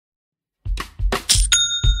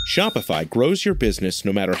Shopify grows your business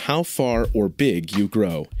no matter how far or big you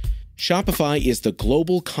grow. Shopify is the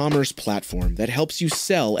global commerce platform that helps you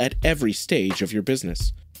sell at every stage of your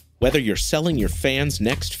business. Whether you're selling your fans'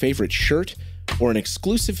 next favorite shirt or an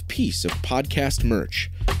exclusive piece of podcast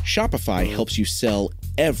merch, Shopify helps you sell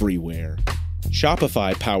everywhere.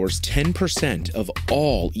 Shopify powers 10% of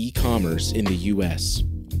all e-commerce in the U.S.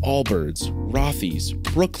 Allbirds, Rothy's,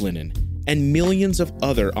 Brooklinen, and millions of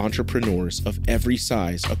other entrepreneurs of every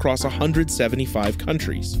size across 175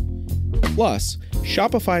 countries. Plus,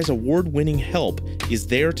 Shopify's award-winning help is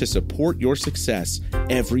there to support your success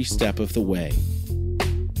every step of the way.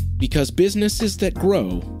 Because businesses that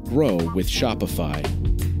grow, grow with Shopify.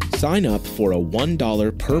 Sign up for a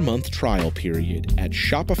 $1 per month trial period at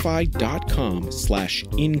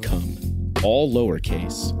shopify.com/income, all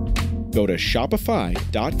lowercase. Go to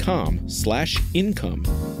shopify.com/income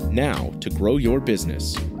now to grow your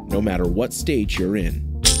business, no matter what stage you're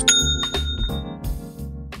in.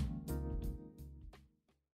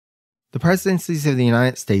 The Presidencies of the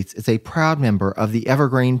United States is a proud member of the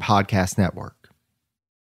Evergreen Podcast Network.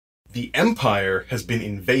 The Empire has been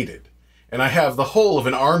invaded, and I have the whole of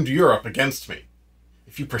an armed Europe against me.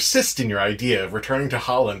 If you persist in your idea of returning to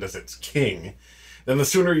Holland as its king, then the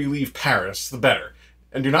sooner you leave Paris, the better,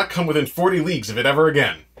 and do not come within 40 leagues of it ever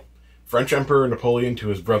again. French Emperor Napoleon to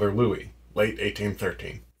his brother Louis, late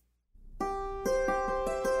 1813.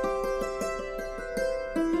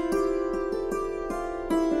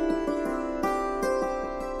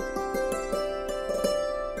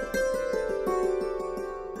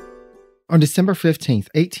 On December 15,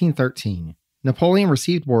 1813, Napoleon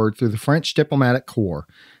received word through the French diplomatic corps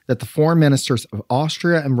that the foreign ministers of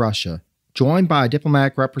Austria and Russia, joined by a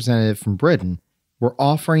diplomatic representative from Britain, were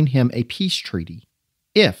offering him a peace treaty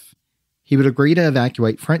if he would agree to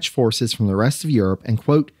evacuate French forces from the rest of Europe and,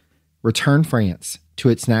 quote, return France to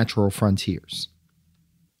its natural frontiers.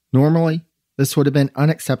 Normally, this would have been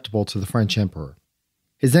unacceptable to the French emperor.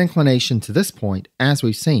 His inclination to this point, as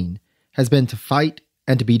we've seen, has been to fight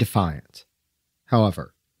and to be defiant.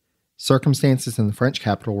 However, circumstances in the French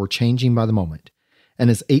capital were changing by the moment, and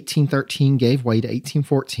as 1813 gave way to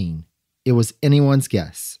 1814, it was anyone's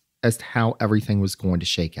guess as to how everything was going to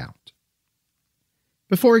shake out.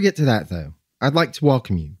 Before we get to that, though, I'd like to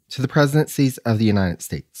welcome you to the Presidencies of the United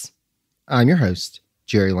States. I'm your host,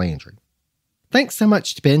 Jerry Landry. Thanks so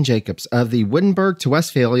much to Ben Jacobs of the Wittenberg to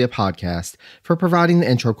Westphalia podcast for providing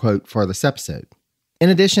the intro quote for this episode. In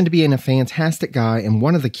addition to being a fantastic guy and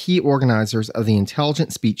one of the key organizers of the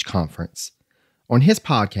Intelligent Speech Conference, on his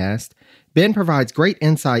podcast, Ben provides great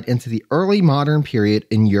insight into the early modern period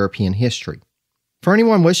in European history. For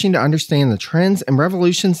anyone wishing to understand the trends and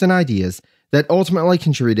revolutions and ideas that ultimately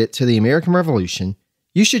contributed to the American Revolution,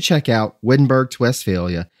 you should check out Wittenberg to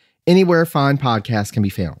Westphalia anywhere fine podcasts can be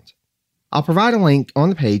found. I'll provide a link on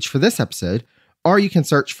the page for this episode, or you can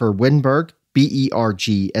search for Wittenberg,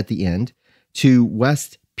 B-E-R-G at the end, to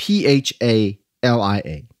West,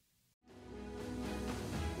 P-H-A-L-I-A.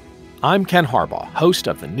 I'm Ken Harbaugh, host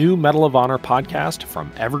of the new Medal of Honor podcast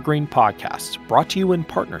from Evergreen Podcasts, brought to you in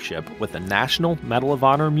partnership with the National Medal of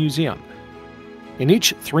Honor Museum. In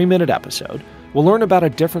each 3-minute episode, we'll learn about a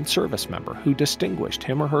different service member who distinguished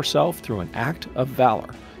him or herself through an act of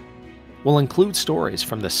valor. We'll include stories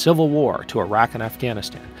from the Civil War to Iraq and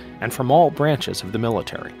Afghanistan, and from all branches of the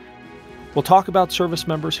military. We'll talk about service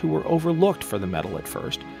members who were overlooked for the medal at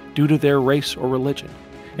first due to their race or religion,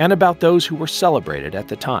 and about those who were celebrated at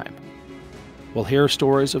the time. We'll hear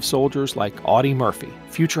stories of soldiers like Audie Murphy,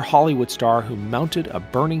 future Hollywood star who mounted a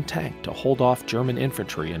burning tank to hold off German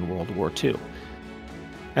infantry in World War II.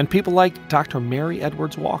 And people like Dr. Mary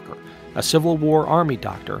Edwards Walker, a Civil War Army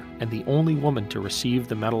doctor and the only woman to receive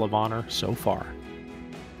the Medal of Honor so far.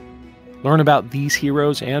 Learn about these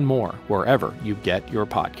heroes and more wherever you get your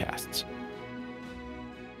podcasts.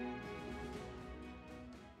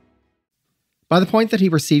 By the point that he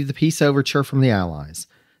received the peace overture from the Allies,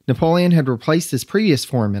 Napoleon had replaced his previous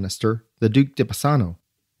foreign minister, the Duc de Bassano,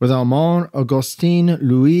 with Armand Augustin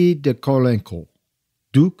Louis de Caulaincourt,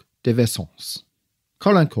 Duc de Vescens.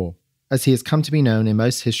 Caulaincourt, as he has come to be known in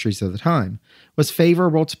most histories of the time, was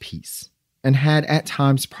favorable to peace, and had at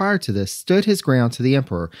times prior to this stood his ground to the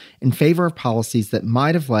emperor in favor of policies that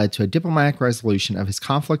might have led to a diplomatic resolution of his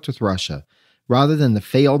conflict with Russia, rather than the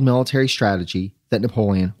failed military strategy that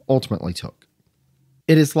Napoleon ultimately took.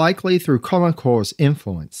 It is likely through Caulaincourt's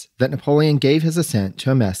influence that Napoleon gave his assent to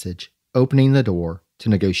a message opening the door to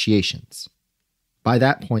negotiations. By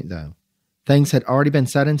that point, though, things had already been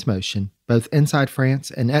set into motion, both inside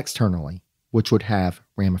France and externally, which would have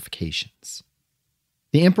ramifications.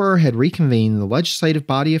 The emperor had reconvened the legislative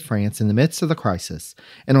body of France in the midst of the crisis,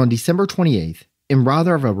 and on December 28th, in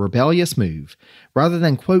rather of a rebellious move, rather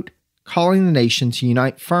than, quote, calling the nation to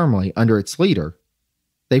unite firmly under its leader,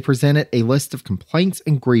 they presented a list of complaints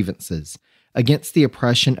and grievances against the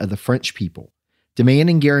oppression of the French people,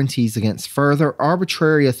 demanding guarantees against further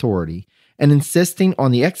arbitrary authority and insisting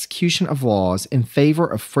on the execution of laws in favor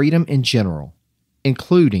of freedom in general,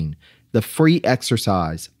 including the free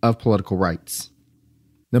exercise of political rights.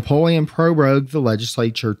 Napoleon prorogued the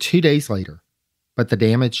legislature 2 days later, but the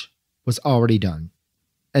damage was already done.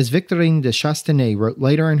 As Victorine de Chastenay wrote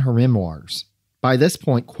later in her memoirs, by this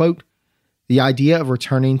point, quote, the idea of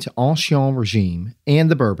returning to ancien regime and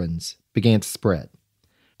the Bourbons began to spread,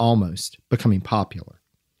 almost becoming popular.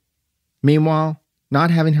 Meanwhile,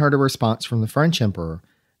 not having heard a response from the French emperor,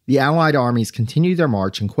 the Allied armies continued their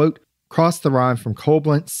march and, quote, crossed the Rhine from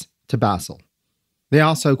Koblenz to Basel. They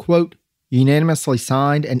also, quote, unanimously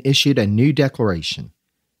signed and issued a new declaration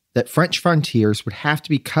that French frontiers would have to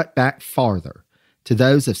be cut back farther to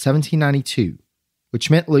those of 1792, which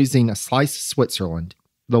meant losing a slice of Switzerland,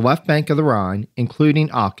 the left bank of the Rhine, including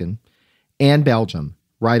Aachen, and Belgium,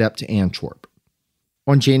 right up to Antwerp.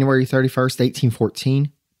 On January 31st,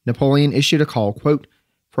 1814, Napoleon issued a call, quote,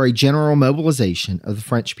 for a general mobilization of the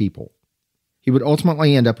French people. He would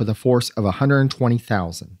ultimately end up with a force of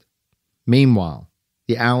 120,000. Meanwhile,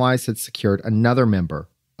 the Allies had secured another member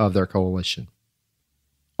of their coalition.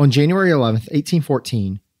 On January 11th,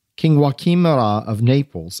 1814, King Joachim Murat of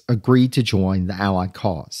Naples agreed to join the Allied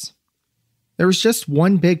cause. There was just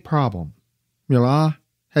one big problem. Murat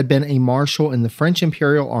had been a marshal in the French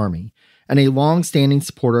Imperial Army and a long-standing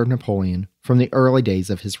supporter of Napoleon from the early days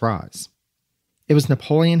of his rise. It was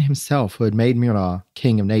Napoleon himself who had made Murat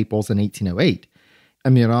King of Naples in 1808,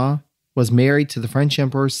 and Murat was married to the French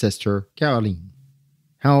Emperor's sister, Caroline.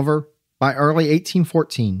 However, by early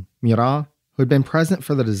 1814, Murat, who had been present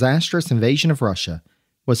for the disastrous invasion of Russia,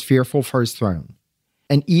 was fearful for his throne,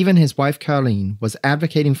 and even his wife Caroline was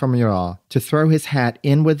advocating for Murat to throw his hat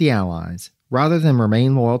in with the Allies rather than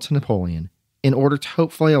remain loyal to Napoleon in order to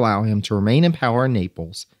hopefully allow him to remain in power in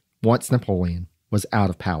Naples once Napoleon was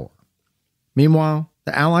out of power. Meanwhile,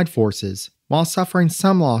 the Allied forces, while suffering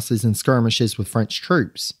some losses in skirmishes with French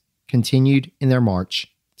troops, continued in their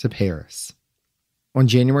march to Paris. On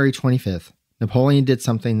January 25th, Napoleon did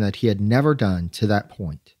something that he had never done to that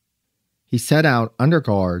point. He set out under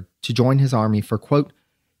guard to join his army for, quote,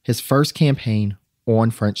 his first campaign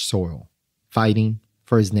on French soil, fighting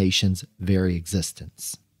for his nation's very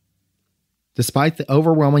existence. Despite the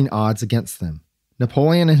overwhelming odds against them,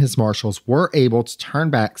 Napoleon and his marshals were able to turn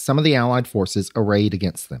back some of the Allied forces arrayed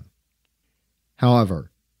against them.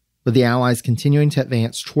 However, with the Allies continuing to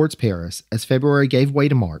advance towards Paris as February gave way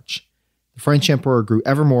to March, the French emperor grew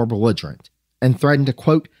ever more belligerent and threatened to,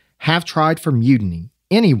 quote, have tried for mutiny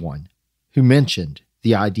anyone who mentioned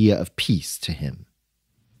the idea of peace to him.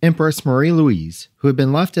 Empress Marie-Louise, who had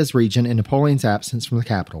been left as regent in Napoleon's absence from the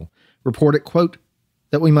capital, reported, quote,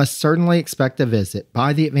 that we must certainly expect a visit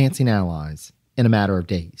by the advancing Allies in a matter of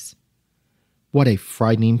days. What a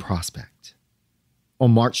frightening prospect.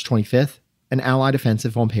 On March 25th, an Allied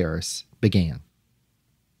offensive on Paris began.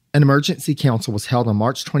 An emergency council was held on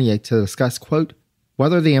March 28th to discuss, quote,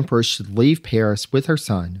 whether the Empress should leave Paris with her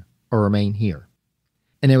son or remain here.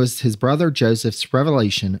 And it was his brother Joseph's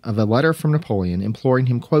revelation of a letter from Napoleon imploring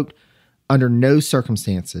him, quote, under no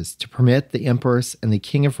circumstances to permit the Empress and the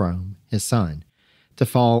King of Rome, his son, to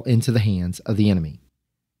fall into the hands of the enemy.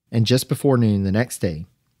 And just before noon the next day,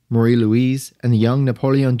 Marie-Louise and the young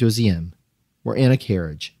Napoleon II were in a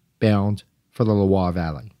carriage bound for the Loire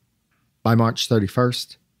Valley. By March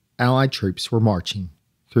 31st, Allied troops were marching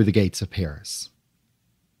through the gates of Paris.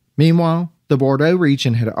 Meanwhile, the Bordeaux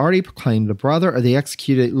region had already proclaimed the brother of the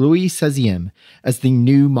executed Louis XVI as the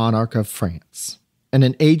new monarch of France, and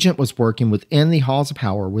an agent was working within the halls of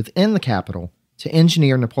power within the capital to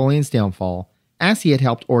engineer Napoleon's downfall as he had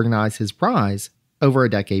helped organize his rise over a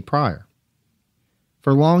decade prior.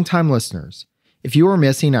 For longtime listeners, if you are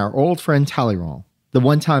missing our old friend Talleyrand, the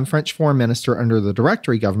one-time French foreign minister under the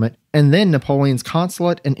Directory government, and then Napoleon's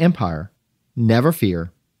consulate and empire, never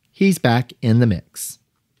fear, he's back in the mix.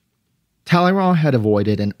 Talleyrand had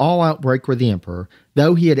avoided an all-out break with the emperor,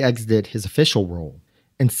 though he had exited his official role,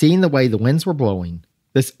 and seeing the way the winds were blowing,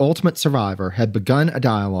 this ultimate survivor had begun a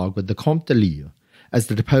dialogue with the Comte de Lille, as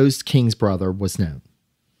the deposed king's brother was known.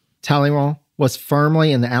 Talleyrand was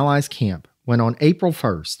firmly in the Allies' camp when on April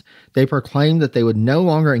 1st, they proclaimed that they would no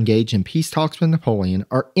longer engage in peace talks with Napoleon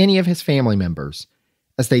or any of his family members,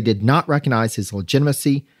 as they did not recognize his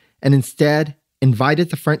legitimacy and instead invited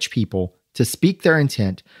the French people to speak their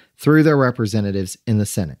intent through their representatives in the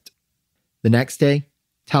Senate. The next day,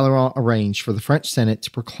 Talleyrand arranged for the French Senate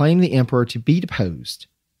to proclaim the emperor to be deposed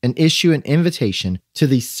and issue an invitation to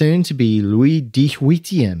the soon-to-be Louis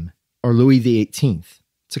XVIII, or Louis XVIII,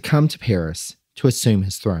 to come to Paris to assume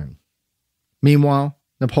his throne. Meanwhile,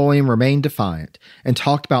 Napoleon remained defiant and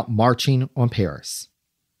talked about marching on Paris.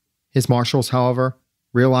 His marshals, however,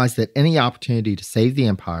 realized that any opportunity to save the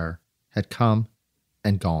empire had come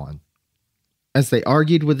and gone. As they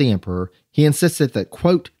argued with the emperor, he insisted that,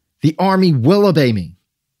 quote, "the army will obey me."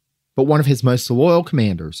 But one of his most loyal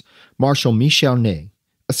commanders, Marshal Michel Ney,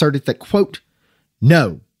 asserted that, quote,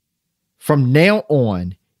 "no, from now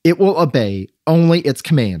on, it will obey only its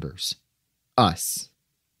commanders, us."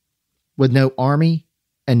 With no army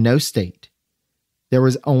and no state, there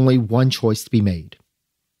was only one choice to be made: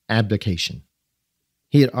 abdication.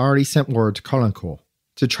 He had already sent word to Caulaincourt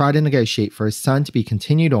to try to negotiate for his son to be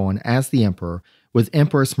continued on as the emperor with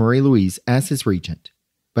Empress Marie-Louise as his regent,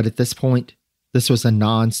 but at this point, this was a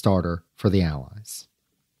non-starter for the Allies.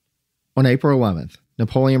 On April 11th,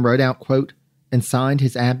 Napoleon wrote out, quote, and signed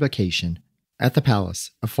his abdication at the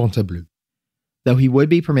palace of Fontainebleau, though he would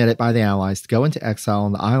be permitted by the Allies to go into exile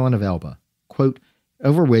on the island of Elba, quote,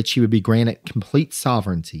 over which he would be granted complete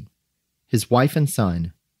sovereignty. His wife and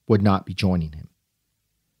son would not be joining him.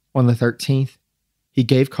 On the 13th, he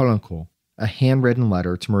gave Caulaincourt a handwritten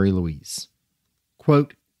letter to Marie-Louise.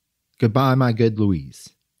 Quote, "Goodbye, my good Louise.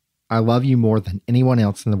 I love you more than anyone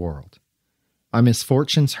else in the world. My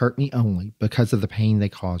misfortunes hurt me only because of the pain they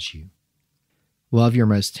cause you. Love your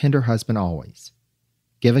most tender husband always.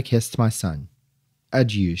 Give a kiss to my son.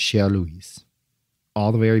 Adieu, chère Louise.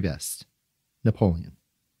 All the very best. Napoleon."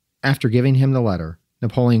 After giving him the letter,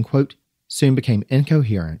 Napoleon, quote, soon became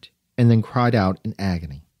incoherent and then cried out in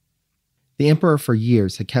agony. The emperor for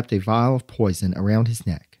years had kept a vial of poison around his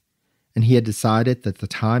neck, and he had decided that the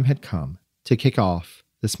time had come to kick off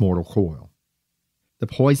this mortal coil. The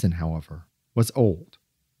poison, however, was old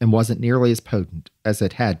and wasn't nearly as potent as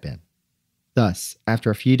it had been. Thus, after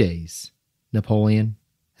a few days, Napoleon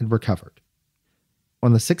had recovered.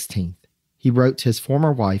 On the 16th, he wrote to his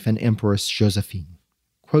former wife and Empress Josephine,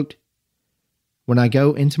 quote, "When I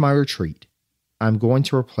go into my retreat, I am going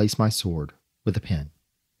to replace my sword with a pen.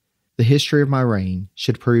 The history of my reign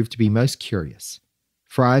should prove to be most curious,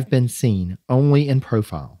 for I have been seen only in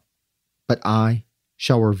profile, but I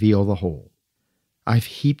shall reveal the whole. I have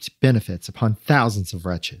heaped benefits upon thousands of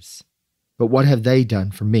wretches, but what have they done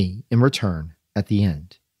for me in return at the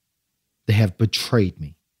end? They have betrayed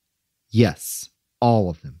me. Yes, all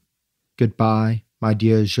of them. Goodbye, my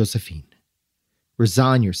dear Josephine.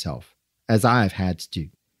 Resign yourself, as I have had to do,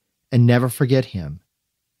 and never forget him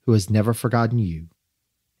who has never forgotten you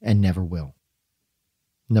and never will.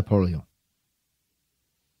 Napoleon."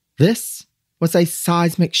 This was a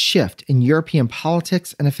seismic shift in European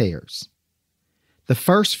politics and affairs. The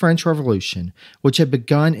First French Revolution, which had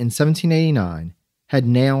begun in 1789, had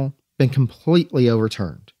now been completely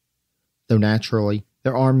overturned, though naturally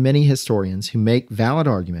there are many historians who make valid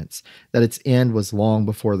arguments that its end was long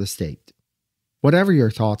before the state. Whatever your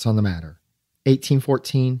thoughts on the matter,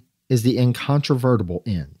 1814 is the incontrovertible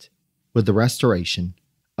end, with the restoration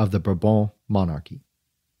of the Bourbon monarchy.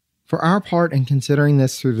 For our part in considering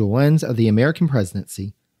this through the lens of the American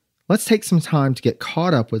presidency, let's take some time to get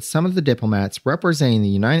caught up with some of the diplomats representing the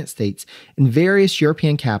United States in various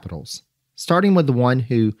European capitals, starting with the one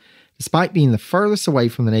who, despite being the furthest away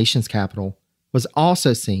from the nation's capital, was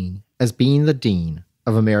also seen as being the dean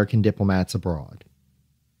of American diplomats abroad.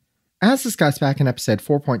 As discussed back in episode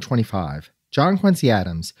 4.25, John Quincy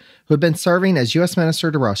Adams, who had been serving as U.S.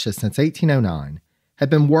 Minister to Russia since 1809, had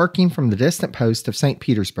been working from the distant post of St.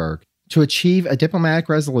 Petersburg to achieve a diplomatic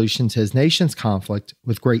resolution to his nation's conflict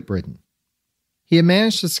with Great Britain. He had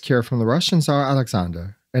managed to secure from the Russian Tsar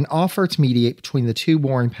Alexander an offer to mediate between the two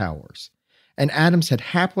warring powers, and Adams had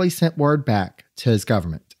happily sent word back to his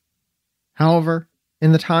government. However,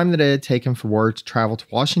 in the time that it had taken for word to travel to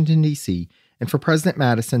Washington, D.C., and for President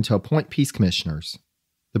Madison to appoint peace commissioners,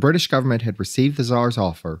 the British government had received the Tsar's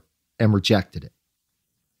offer and rejected it.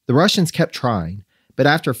 The Russians kept trying, but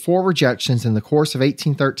after 4 rejections in the course of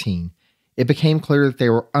 1813, it became clear that they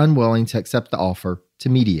were unwilling to accept the offer to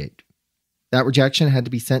mediate. That rejection had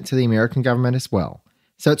to be sent to the American government as well,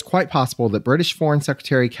 so it's quite possible that British Foreign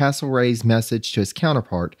Secretary Castlereagh's message to his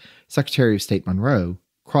counterpart, Secretary of State Monroe,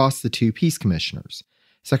 crossed the 2 peace commissioners,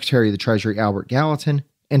 Secretary of the Treasury Albert Gallatin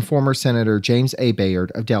and former Senator James A.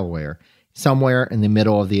 Bayard of Delaware, somewhere in the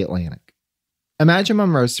middle of the Atlantic. Imagine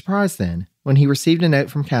Monroe's surprise then when he received a note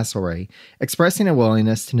from Castlereagh expressing a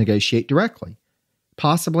willingness to negotiate directly,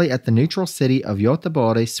 possibly at the neutral city of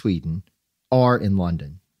Göteborg, Sweden, are in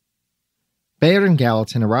London. Bayard and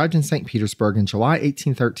Gallatin arrived in St. Petersburg in July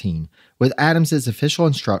 1813 with Adams's official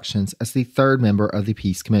instructions as the third member of the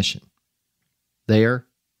Peace Commission. There,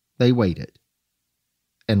 they waited,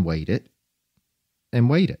 and waited, and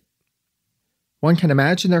waited. One can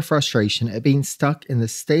imagine their frustration at being stuck in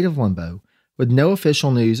this state of limbo with no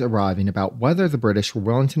official news arriving about whether the British were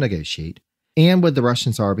willing to negotiate, and with the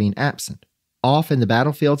Russian Tsar being absent, off in the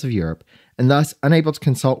battlefields of Europe, and thus unable to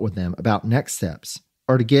consult with them about next steps,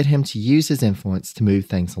 or to get him to use his influence to move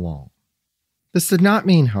things along. This did not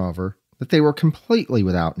mean, however, that they were completely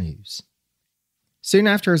without news. Soon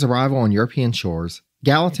after his arrival on European shores,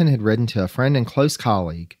 Gallatin had written to a friend and close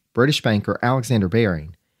colleague, British banker Alexander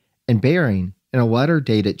Baring, and Baring, in a letter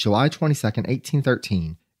dated July 22,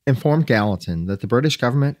 1813, informed Gallatin that the British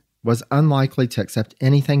government was unlikely to accept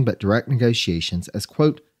anything but direct negotiations as,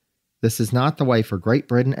 quote, "This is not the way for Great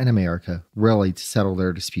Britain and America really to settle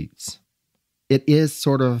their disputes. It is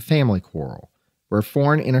sort of a family quarrel, where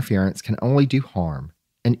foreign interference can only do harm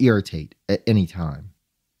and irritate at any time."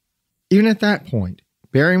 Even at that point,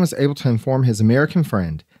 Baring was able to inform his American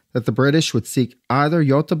friend that the British would seek either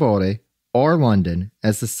Göteborg or London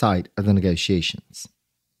as the site of the negotiations.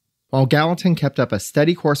 While Gallatin kept up a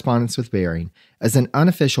steady correspondence with Baring as an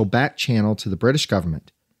unofficial back channel to the British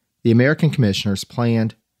government, the American commissioners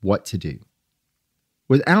planned what to do.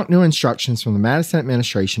 Without new instructions from the Madison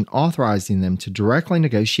administration authorizing them to directly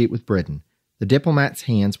negotiate with Britain, the diplomats'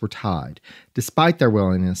 hands were tied, despite their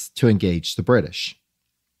willingness to engage the British.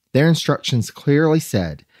 Their instructions clearly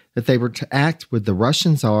said that they were to act with the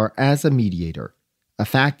Russian Tsar as a mediator, a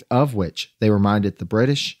fact of which they reminded the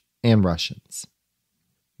British and Russians.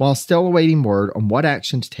 While still awaiting word on what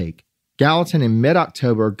action to take, Gallatin in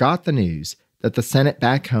mid-October got the news that the Senate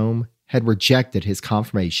back home had rejected his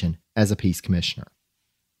confirmation as a peace commissioner.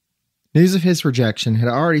 News of his rejection had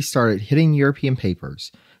already started hitting European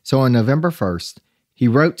papers, so on November 1st, he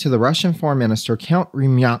wrote to the Russian Foreign Minister Count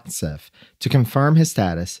Rumyantsev to confirm his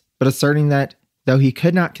status, but asserting that, though he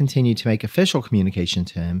could not continue to make official communication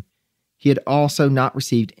to him, he had also not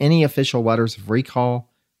received any official letters of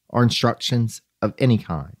recall or instructions of any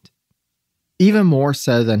kind. Even more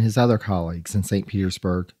so than his other colleagues in St.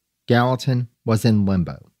 Petersburg, Gallatin was in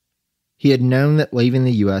limbo. He had known that leaving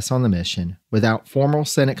the U.S. on the mission without formal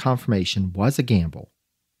Senate confirmation was a gamble,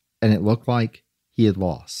 and it looked like he had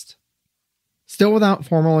lost. Still without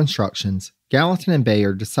formal instructions, Gallatin and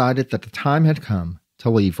Bayard decided that the time had come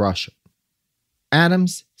to leave Russia.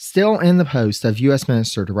 Adams, still in the post of U.S.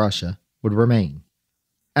 Minister to Russia, would remain.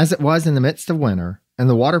 As it was in the midst of winter, and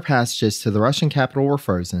the water passages to the Russian capital were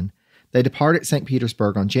frozen, they departed St.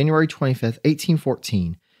 Petersburg on January 25,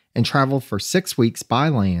 1814, and traveled for 6 weeks by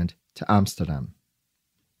land to Amsterdam.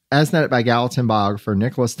 As noted by Gallatin biographer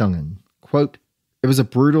Nicholas Dungan, quote, "It was a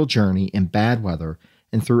brutal journey in bad weather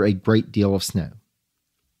and through a great deal of snow."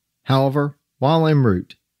 However, while en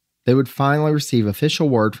route, they would finally receive official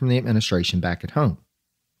word from the administration back at home.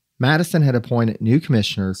 Madison had appointed new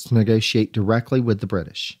commissioners to negotiate directly with the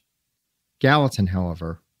British. Gallatin,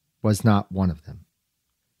 however, was not one of them.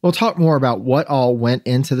 We'll talk more about what all went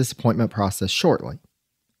into this appointment process shortly.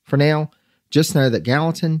 For now, just know that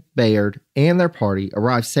Gallatin, Bayard, and their party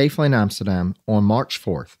arrived safely in Amsterdam on March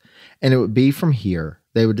 4th, and it would be from here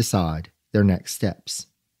they would decide their next steps.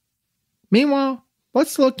 Meanwhile,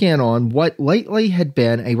 let's look in on what lately had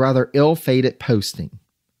been a rather ill-fated posting,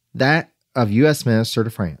 that of U.S. Minister to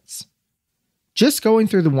France. Just going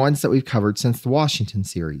through the ones that we've covered since the Washington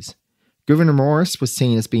series, Gouverneur Morris was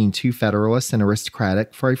seen as being too federalist and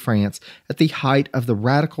aristocratic for a France at the height of the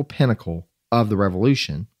radical pinnacle of the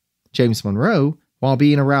Revolution. James Monroe, while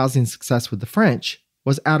being a rousing success with the French,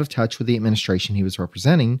 was out of touch with the administration he was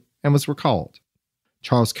representing and was recalled.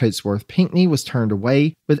 Charles Cotesworth Pinckney was turned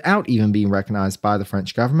away without even being recognized by the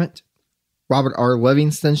French government. Robert R.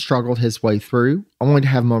 Livingston struggled his way through, only to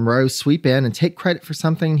have Monroe sweep in and take credit for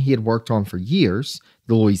something he had worked on for years,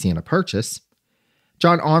 the Louisiana Purchase.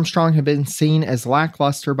 John Armstrong had been seen as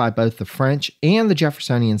lackluster by both the French and the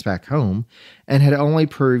Jeffersonians back home, and had only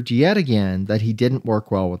proved yet again that he didn't work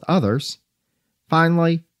well with others.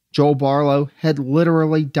 Finally, Joel Barlow had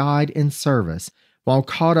literally died in service while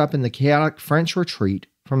caught up in the chaotic French retreat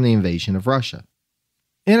from the invasion of Russia.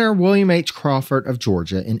 Enter William H. Crawford of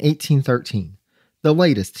Georgia in 1813, the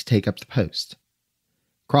latest to take up the post.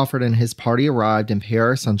 Crawford and his party arrived in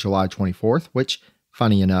Paris on July 24th, which,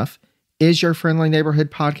 funny enough, is your friendly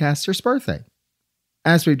neighborhood podcaster's birthday.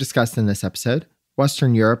 As we've discussed in this episode,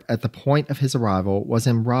 Western Europe at the point of his arrival was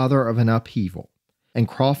in rather of an upheaval, and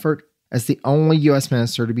Crawford, as the only U.S.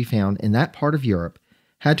 minister to be found in that part of Europe,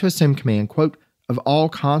 had to assume command, quote, of all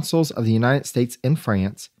consuls of the United States in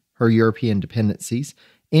France, her European dependencies,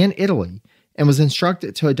 and Italy, and was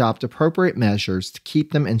instructed to adopt appropriate measures to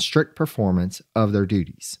keep them in strict performance of their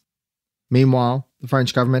duties. Meanwhile, the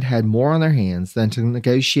French government had more on their hands than to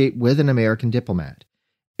negotiate with an American diplomat,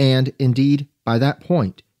 and indeed, by that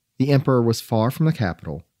point, the emperor was far from the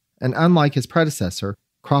capital, and unlike his predecessor,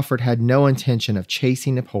 Crawford had no intention of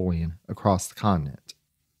chasing Napoleon across the continent.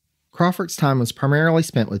 Crawford's time was primarily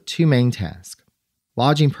spent with two main tasks: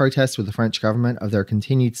 lodging protests with the French government of their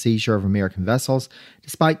continued seizure of American vessels,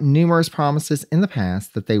 despite numerous promises in the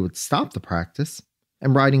past that they would stop the practice,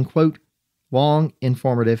 and writing, quote, long,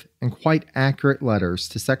 informative, and quite accurate letters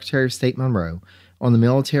to Secretary of State Monroe on the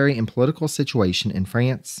military and political situation in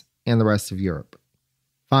France and the rest of Europe.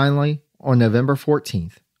 Finally, on November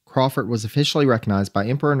 14th, Crawford was officially recognized by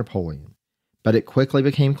Emperor Napoleon, but it quickly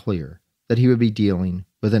became clear that he would be dealing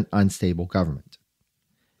with an unstable government.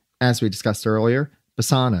 As we discussed earlier,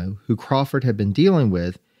 Bassano, who Crawford had been dealing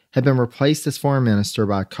with, had been replaced as foreign minister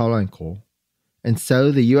by Caulaincourt, and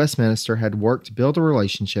so the U.S. minister had worked to build a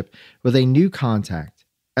relationship with a new contact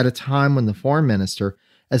at a time when the foreign minister,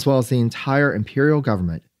 as well as the entire imperial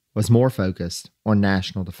government, was more focused on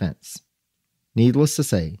national defense. Needless to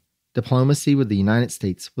say, diplomacy with the United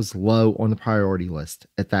States was low on the priority list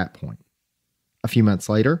at that point. A few months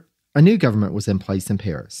later, a new government was in place in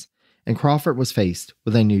Paris, and Crawford was faced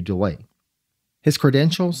with a new delay. His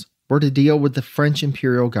credentials were to deal with the French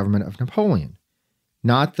imperial government of Napoleon,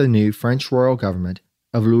 not the new French royal government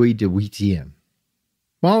of Louis XVIII.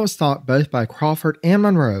 While it was thought both by Crawford and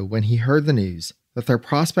Monroe when he heard the news that their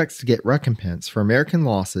prospects to get recompense for American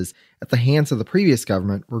losses at the hands of the previous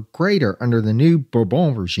government were greater under the new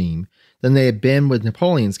Bourbon regime than they had been with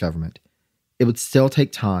Napoleon's government, it would still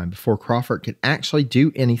take time before Crawford could actually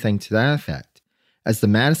do anything to that effect, as the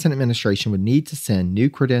Madison administration would need to send new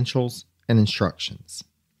credentials and instructions.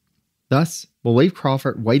 Thus, we'll leave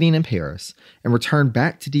Crawford waiting in Paris and return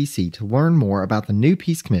back to D.C. to learn more about the new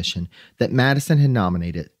peace commission that Madison had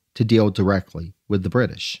nominated to deal directly with the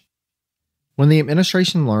British. When the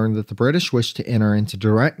administration learned that the British wished to enter into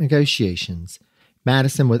direct negotiations,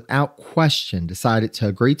 Madison without question decided to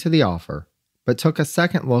agree to the offer, but took a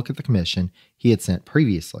second look at the commission he had sent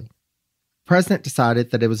previously. The president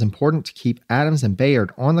decided that it was important to keep Adams and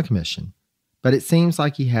Bayard on the commission, but it seems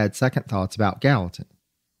like he had second thoughts about Gallatin.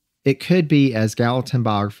 It could be, as Gallatin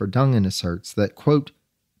biographer Dungan asserts, that, quote,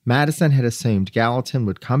 Madison had assumed Gallatin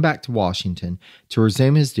would come back to Washington to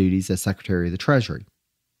resume his duties as Secretary of the Treasury.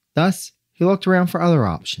 Thus, he looked around for other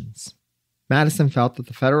options. Madison felt that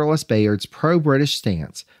the Federalist Bayard's pro-British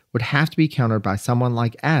stance would have to be countered by someone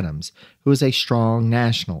like Adams, who was a strong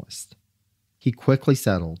nationalist. He quickly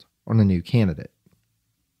settled on a new candidate.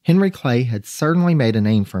 Henry Clay had certainly made a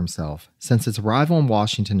name for himself since his arrival in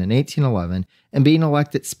Washington in 1811 and being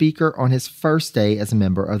elected Speaker on his first day as a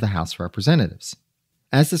member of the House of Representatives.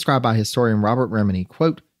 As described by historian Robert Remini,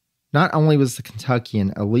 quote, not only was the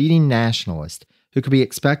Kentuckian a leading nationalist who could be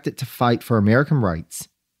expected to fight for American rights,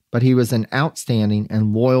 but he was an outstanding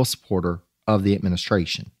and loyal supporter of the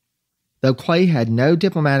administration. Though Clay had no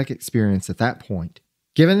diplomatic experience at that point,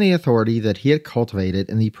 given the authority that he had cultivated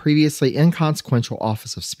in the previously inconsequential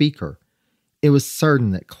office of Speaker, it was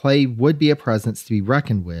certain that Clay would be a presence to be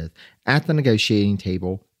reckoned with at the negotiating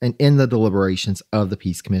table and in the deliberations of the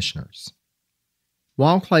peace commissioners.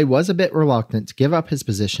 While Clay was a bit reluctant to give up his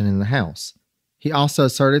position in the House, he also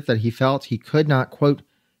asserted that he felt he could not, quote,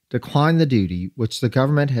 decline the duty which the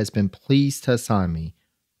government has been pleased to assign me,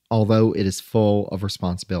 although it is full of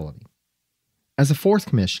responsibility. As a fourth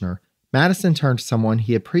commissioner, Madison turned to someone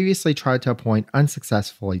he had previously tried to appoint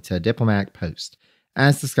unsuccessfully to a diplomatic post,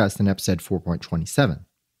 as discussed in episode 4.27.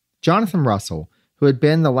 Jonathan Russell, who had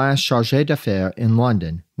been the last chargé d'affaires in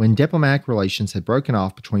London when diplomatic relations had broken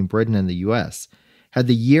off between Britain and the U.S., had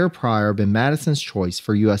the year prior been Madison's choice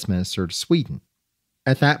for U.S. minister to Sweden.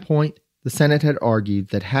 At that point, the Senate had argued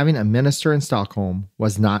that having a minister in Stockholm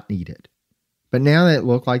was not needed. But now that it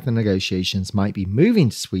looked like the negotiations might be moving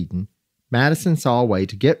to Sweden, Madison saw a way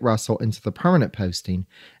to get Russell into the permanent posting,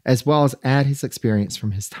 as well as add his experience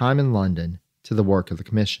from his time in London to the work of the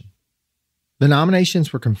commission. The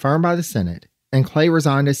nominations were confirmed by the Senate, and Clay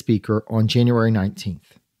resigned as Speaker on January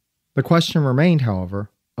 19th. The question remained,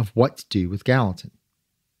 however, of what to do with Gallatin.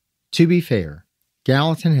 To be fair,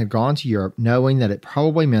 Gallatin had gone to Europe knowing that it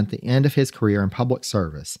probably meant the end of his career in public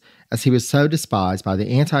service, as he was so despised by the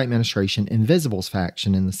anti-administration Invisibles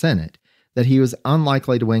faction in the Senate that he was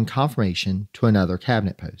unlikely to win confirmation to another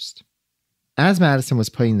cabinet post. As Madison was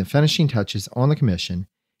putting the finishing touches on the commission,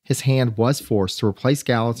 his hand was forced to replace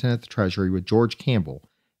Gallatin at the Treasury with George Campbell,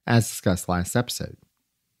 as discussed last episode.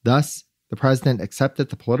 Thus, the president accepted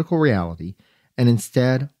the political reality and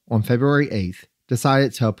instead, on February 8th,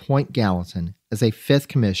 decided to appoint Gallatin as a fifth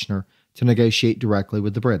commissioner to negotiate directly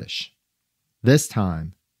with the British. This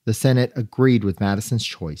time, the Senate agreed with Madison's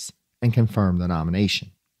choice and confirmed the nomination.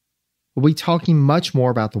 We'll be talking much more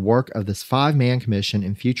about the work of this five-man commission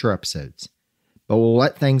in future episodes, but we'll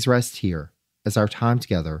let things rest here as our time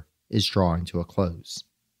together is drawing to a close.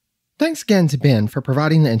 Thanks again to Ben for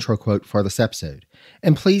providing the intro quote for this episode,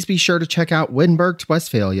 and please be sure to check out Wittenberg to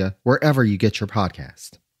Westphalia wherever you get your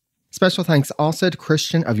podcast. Special thanks also to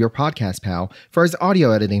Christian of Your Podcast Pal for his audio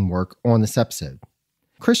editing work on this episode.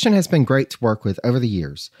 Christian has been great to work with over the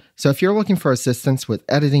years, so if you're looking for assistance with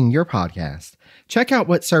editing your podcast, check out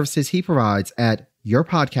what services he provides at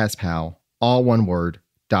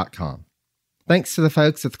yourpodcastpal.com. Thanks to the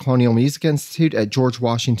folks at the Colonial Music Institute at George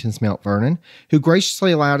Washington's Mount Vernon, who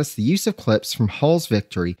graciously allowed us the use of clips from Hull's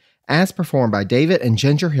Victory as performed by David and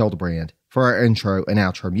Ginger Hildebrand for our intro and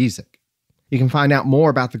outro music. You can find out more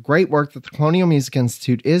about the great work that the Colonial Music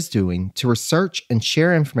Institute is doing to research and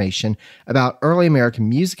share information about early American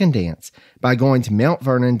music and dance by going to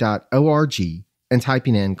mountvernon.org and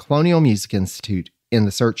typing in Colonial Music Institute in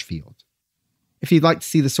the search field. If you'd like to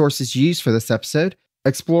see the sources used for this episode,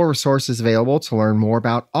 explore resources available to learn more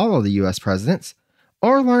about all of the U.S. presidents,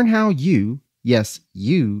 or learn how you, yes,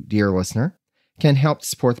 you, dear listener, can help to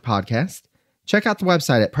support the podcast, check out the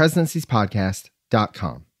website at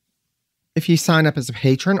presidenciespodcast.com. If you sign up as a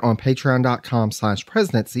patron on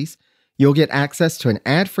patreon.com/presidencies, you'll get access to an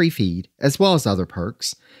ad-free feed as well as other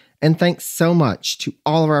perks, and thanks so much to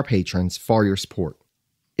all of our patrons for your support.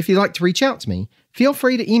 If you'd like to reach out to me, feel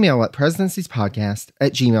free to email at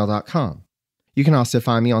presidenciespodcast@gmail.com. You can also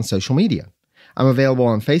find me on social media. I'm available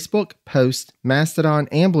on Facebook, Post, Mastodon,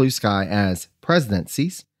 and Blue Sky as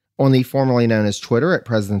Presidencies, on the formerly known as Twitter at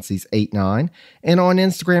Presidencies89, and on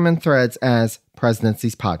Instagram and Threads as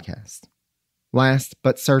Presidencies Podcast. Last,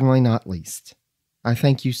 but certainly not least, I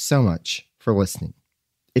thank you so much for listening.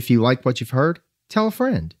 If you like what you've heard, tell a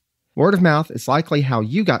friend. Word of mouth is likely how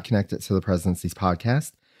you got connected to the Presidencies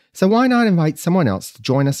Podcast, so why not invite someone else to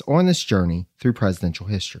join us on this journey through presidential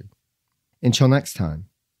history? Until next time,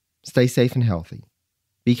 stay safe and healthy,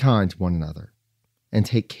 be kind to one another, and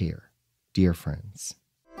take care, dear friends.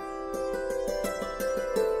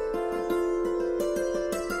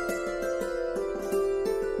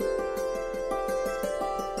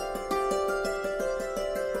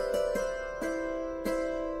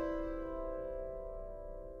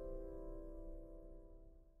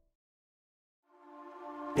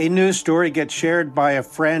 A news story gets shared by a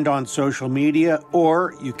friend on social media,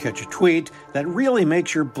 or you catch a tweet that really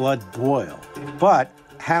makes your blood boil. But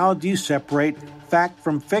how do you separate fact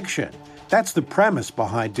from fiction? That's the premise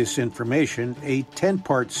behind Disinformation, a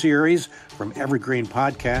 10-part series from Evergreen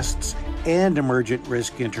Podcasts and Emergent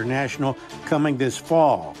Risk International coming this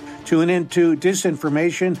fall. Tune into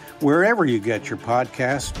Disinformation wherever you get your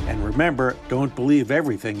podcasts, and remember, don't believe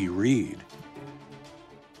everything you read.